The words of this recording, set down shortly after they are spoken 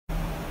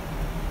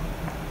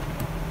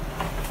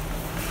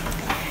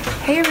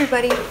Hey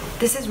everybody,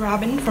 this is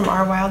Robin from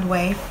Our Wild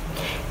Way.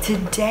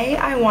 Today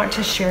I want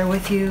to share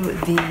with you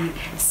the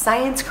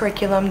science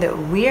curriculum that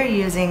we are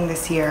using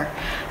this year.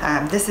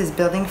 This is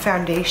Building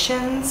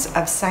Foundations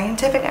of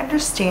Scientific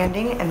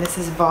Understanding, and this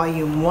is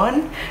volume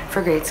 1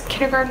 for grades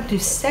kindergarten through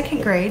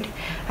 2nd grade,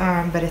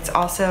 but it's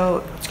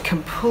also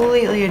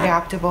completely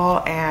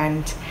adaptable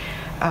and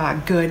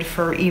good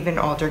for even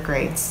older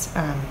grades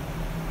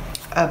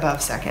above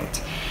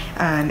 2nd.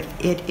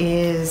 It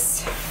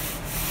is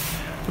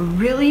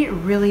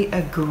really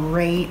a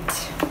great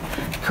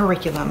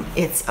curriculum.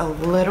 It's a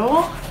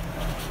little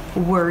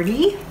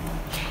wordy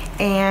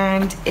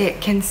and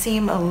it can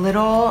seem a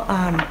little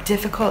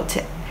difficult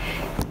to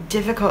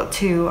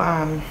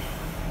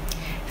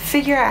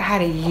figure out how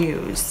to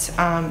use.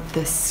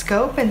 The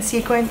scope and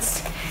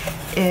sequence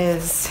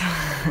is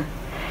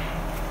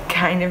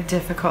kind of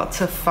difficult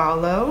to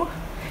follow.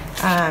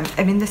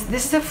 I mean, this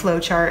is a flow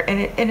chart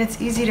and it's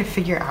easy to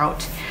figure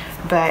out,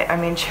 but I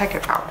mean, check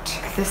it out.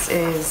 This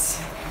is,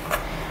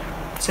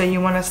 so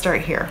you want to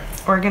start here,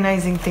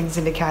 organizing things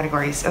into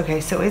categories. Okay,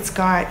 so it's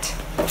got,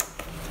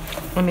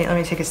 let me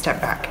take a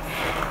step back.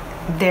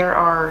 There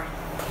are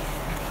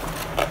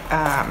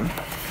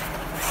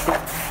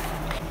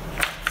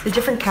the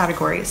different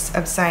categories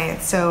of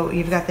science. So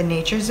you've got the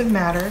nature of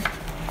matter.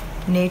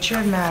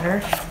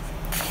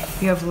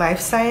 You have life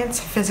science,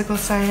 physical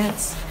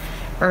science,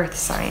 earth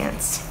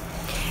science,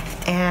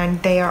 and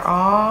they are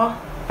all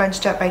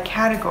bunched up by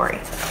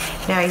category.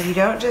 Now you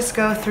don't just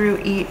go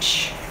through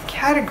each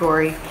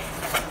category,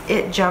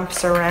 it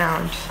jumps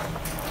around.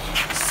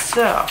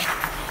 So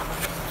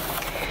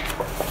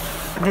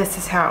this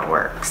is how it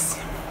works.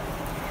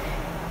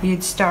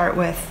 You'd start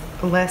with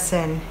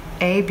lesson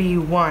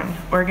AB1,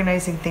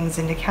 organizing things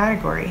into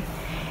category,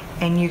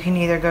 and you can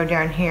either go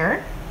down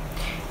here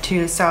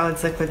to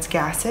solids, liquids,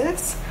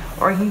 gases,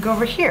 or you can go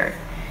over here,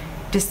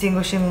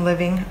 distinguishing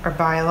living or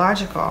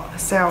biological.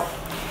 So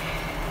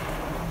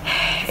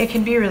it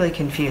can be really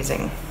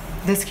confusing.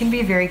 This can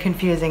be very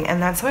confusing,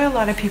 and that's why a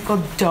lot of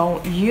people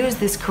don't use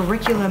this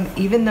curriculum,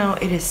 even though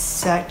it is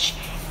such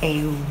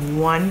a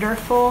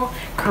wonderful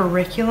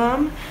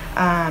curriculum.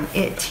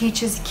 It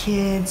teaches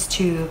kids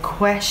to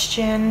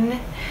question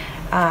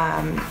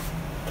and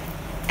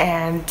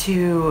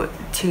to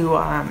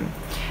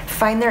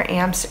find their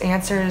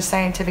answers,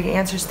 scientific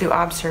answers, through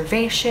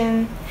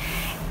observation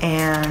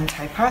and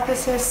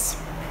hypothesis,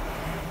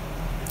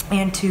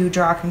 and to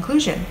draw a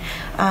conclusion.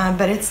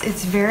 But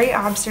it's very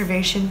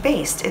observation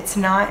based. It's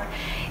not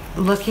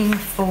looking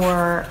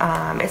for,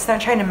 it's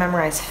not trying to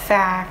memorize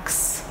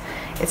facts.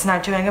 It's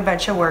not doing a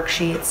bunch of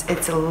worksheets.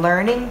 It's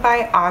learning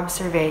by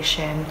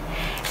observation,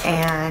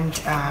 and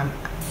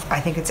I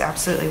think it's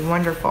absolutely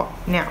wonderful.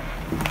 Now,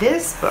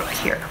 this book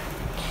here,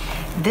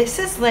 this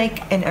is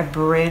like an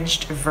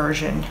abridged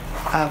version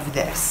of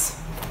this.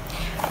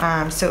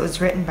 So it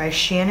was written by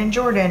Shannon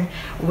Jordan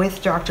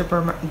with Dr.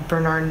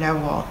 Bernard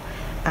Neville.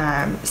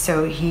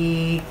 So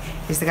he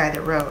is the guy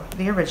that wrote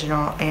the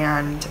original,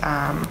 and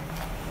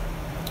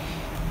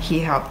he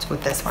helped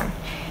with this one.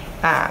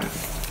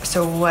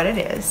 So what it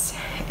is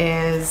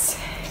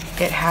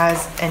it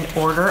has an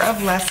order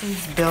of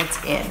lessons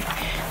built in.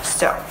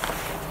 So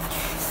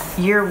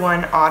year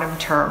 1 autumn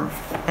term,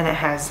 and it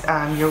has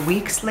your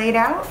weeks laid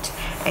out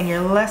and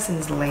your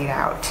lessons laid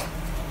out,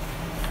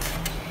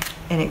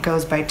 and it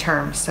goes by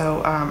term.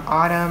 So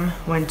autumn,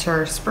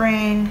 winter,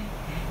 spring.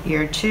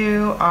 Year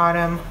 2,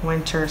 autumn,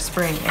 winter,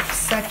 spring,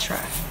 etc.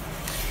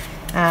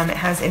 It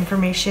has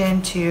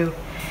information to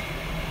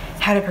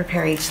how to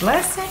prepare each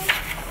lesson.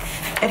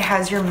 It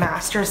has your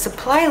master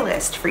supply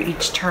list for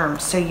each term.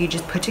 So you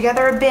just put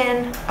together a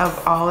bin of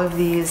all of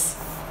these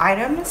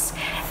items,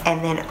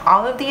 and then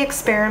all of the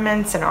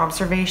experiments and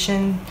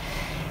observational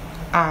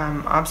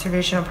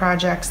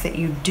projects that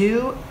you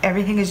do,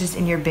 everything is just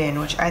in your bin,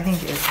 which I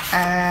think is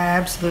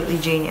absolutely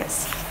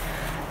genius.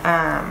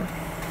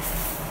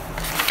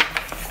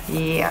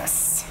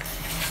 Yes.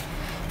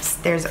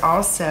 There's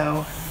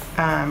also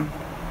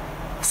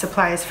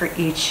supplies for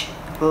each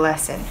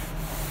lesson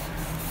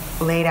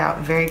laid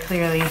out very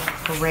clearly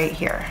right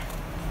here.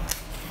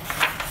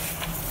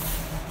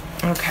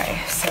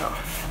 Okay, so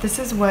this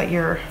is what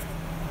your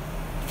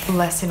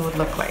lesson would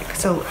look like.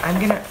 So I'm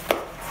gonna,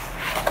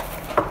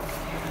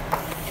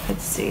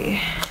 let's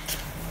see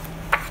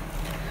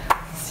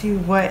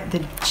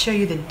show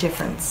you the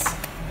difference.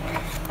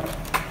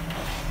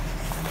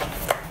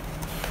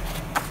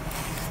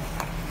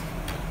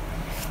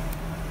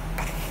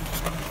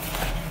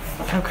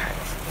 Okay,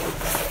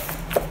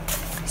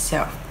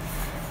 so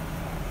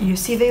you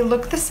see they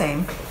look the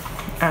same.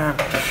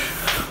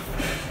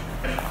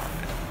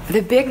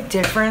 The big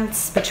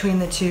difference between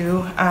the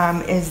two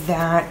is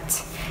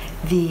that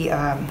the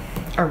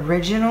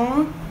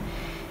original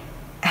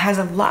has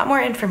a lot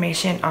more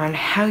information on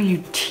how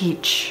you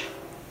teach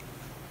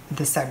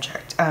the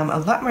subject, a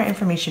lot more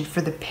information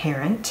for the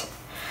parent.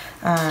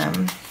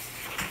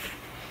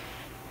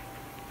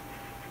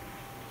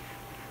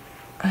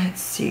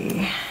 Let's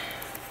see.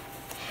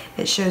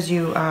 It shows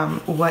you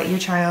what your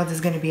child is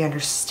going to be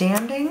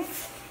understanding,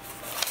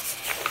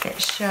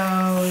 It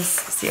shows,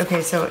 see,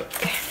 okay, so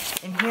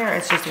in here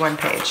it's just one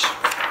page,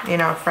 you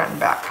know, front and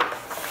back.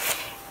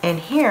 In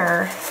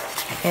here,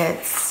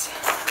 it's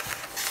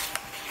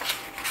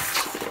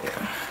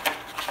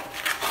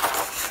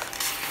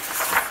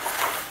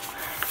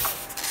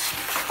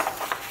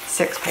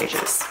 6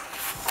 pages.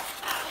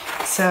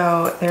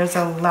 So there's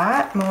a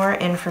lot more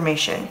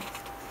information.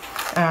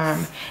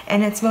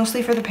 And it's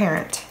mostly for the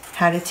parent.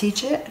 How to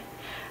teach it.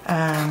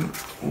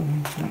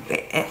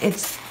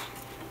 It's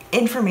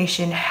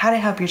information, how to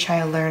help your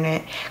child learn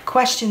it,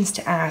 questions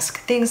to ask,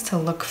 things to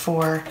look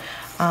for,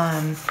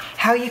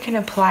 how you can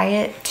apply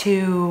it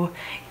to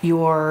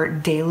your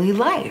daily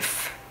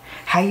life,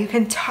 how you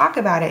can talk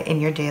about it in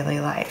your daily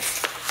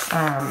life.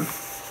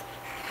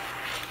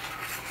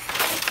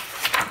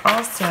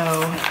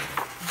 Also,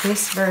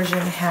 this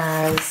version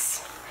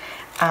has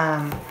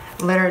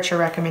literature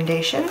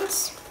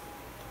recommendations.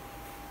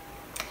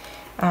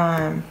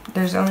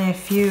 There's only a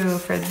few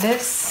for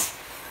this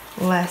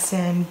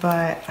lesson,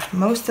 but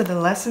most of the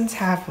lessons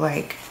have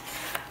like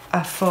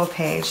a full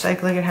page.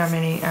 Like, look at how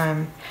many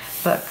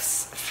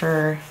books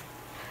for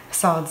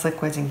solids,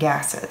 liquids, and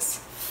gases.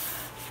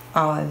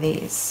 All of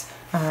these.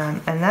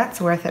 And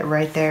that's worth it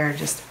right there,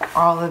 just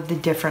all of the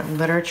different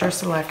literature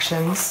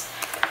selections.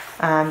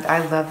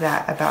 I love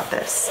that about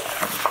this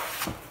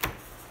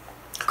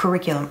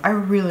curriculum. I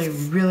really,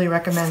 really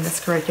recommend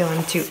this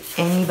curriculum to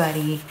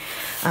anybody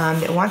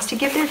that wants to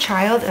give their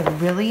child a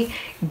really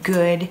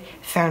good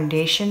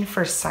foundation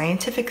for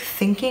scientific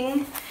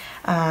thinking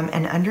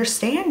and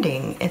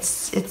understanding. It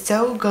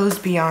so goes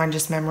beyond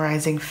just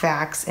memorizing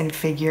facts and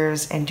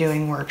figures and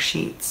doing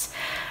worksheets,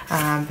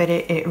 but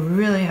it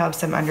really helps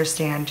them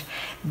understand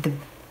the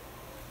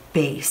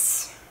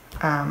base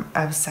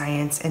of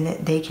science, and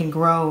that they can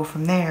grow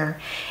from there.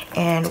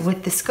 And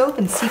with the scope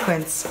and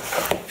sequence,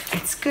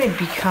 it's good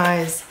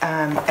because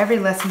every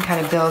lesson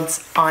kind of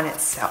builds on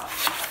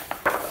itself.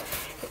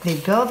 They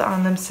build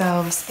on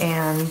themselves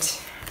and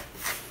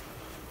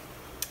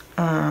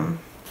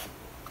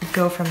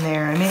go from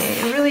there. I mean,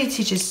 it really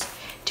teaches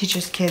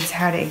kids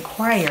how to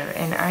inquire,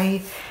 and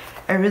I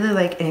really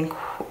like an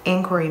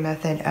inquiry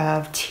method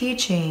of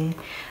teaching.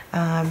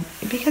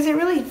 Because it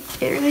really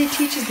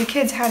teaches the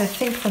kids how to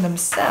think for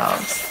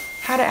themselves,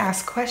 how to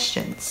ask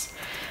questions.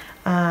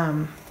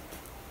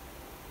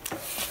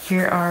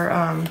 Here are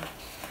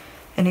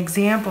an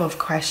example of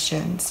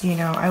questions. You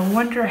know, I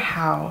wonder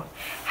how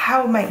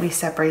might we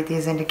separate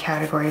these into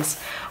categories?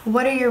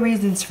 What are your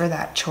reasons for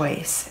that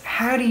choice?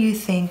 How do you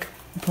think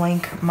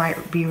blank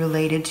might be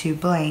related to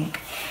blank?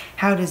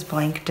 How does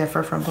blank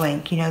differ from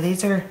blank? You know,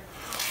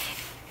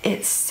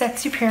 it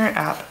sets your parent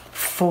up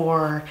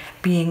for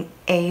being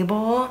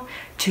able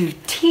to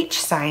teach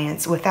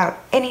science without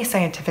any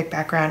scientific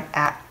background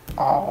at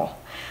all.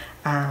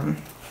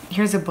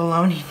 Here's a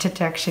baloney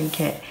detection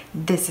kit.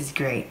 This is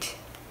great.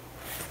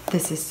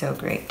 This is so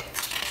great.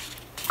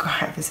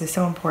 God, this is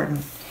so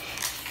important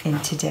in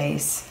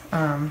today's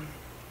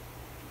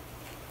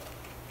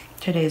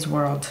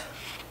world.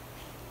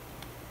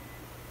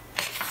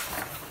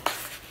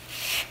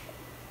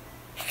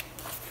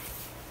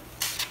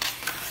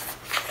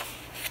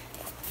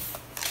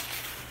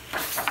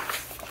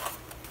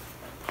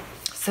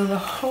 So the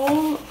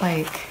whole,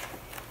 like,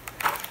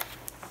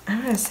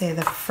 I'm gonna say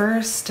the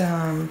first,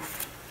 the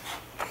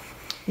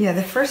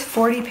first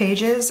 40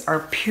 pages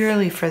are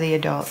purely for the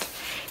adult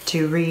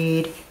to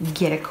read,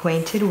 get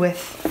acquainted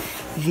with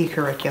the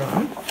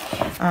curriculum.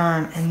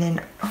 And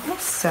then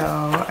also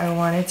I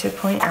wanted to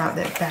point out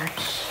that back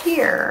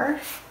here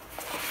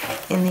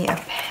in the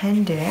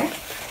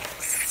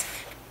appendix,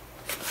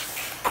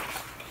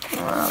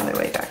 all the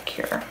way back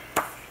here,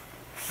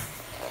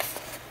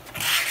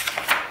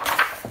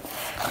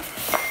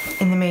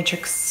 in the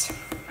matrix,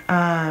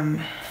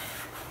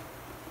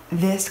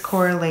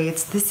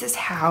 this is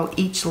how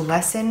each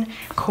lesson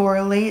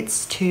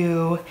correlates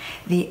to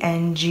the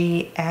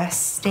NGS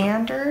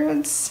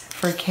standards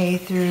for K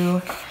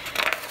through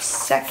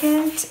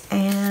 2nd,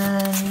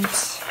 and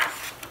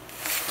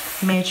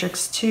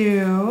matrix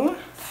 2,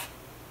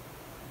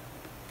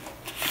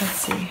 let's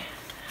see,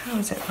 how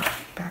is it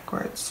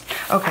backwards?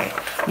 Okay,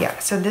 yeah,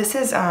 so this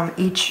is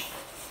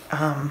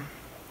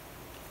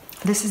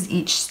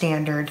each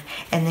standard,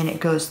 and then it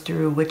goes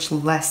through which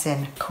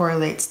lesson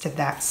correlates to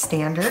that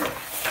standard.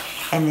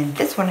 And then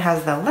this one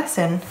has the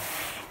lesson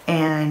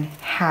and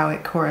how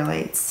it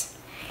correlates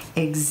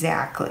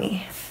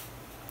exactly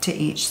to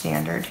each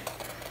standard.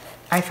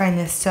 I find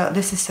this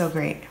is so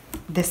great.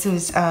 This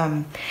is,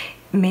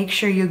 make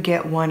sure you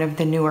get one of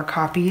the newer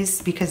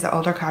copies because the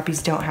older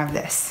copies don't have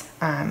this.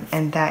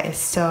 And that is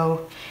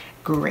so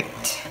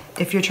great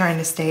if you're trying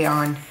to stay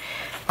on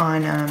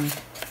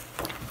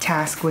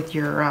task with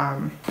your,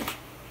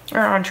 or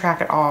on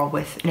track at all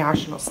with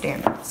national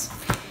standards.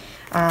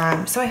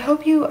 So I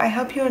hope you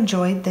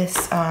enjoyed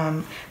this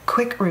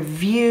quick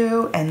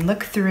review and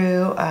look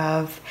through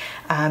of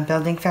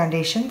building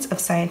foundations of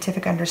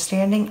scientific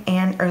understanding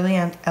and early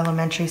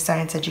elementary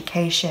science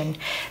education.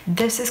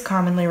 This is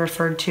commonly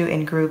referred to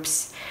in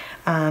groups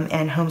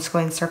and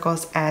homeschooling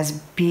circles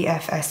as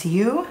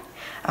BFSU.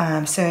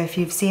 So if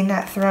you've seen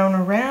that thrown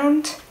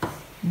around,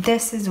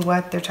 this is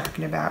what they're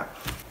talking about.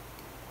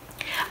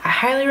 I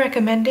highly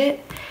recommend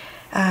it.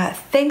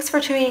 Thanks for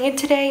tuning in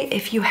today.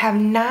 If you have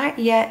not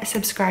yet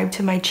subscribed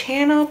to my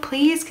channel,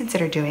 please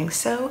consider doing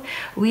so.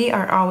 We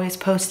are always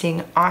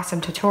posting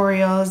awesome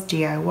tutorials,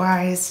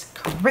 DIYs,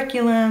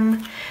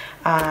 curriculum,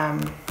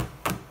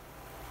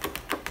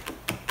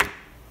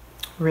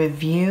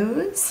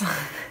 reviews.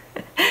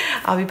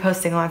 I'll be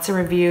posting lots of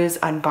reviews,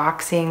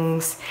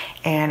 unboxings,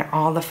 and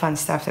all the fun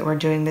stuff that we're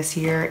doing this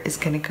year is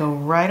going to go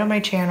right on my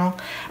channel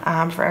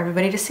for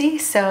everybody to see.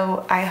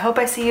 So I hope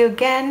I see you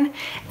again,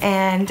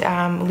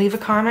 and leave a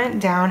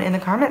comment down in the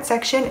comment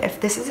section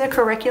if this is a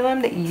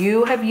curriculum that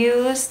you have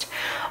used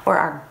or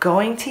are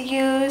going to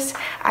use.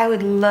 I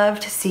would love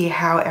to see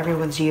how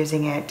everyone's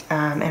using it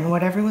and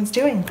what everyone's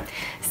doing.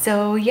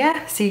 So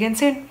yeah, see you again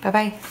soon.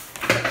 Bye-bye.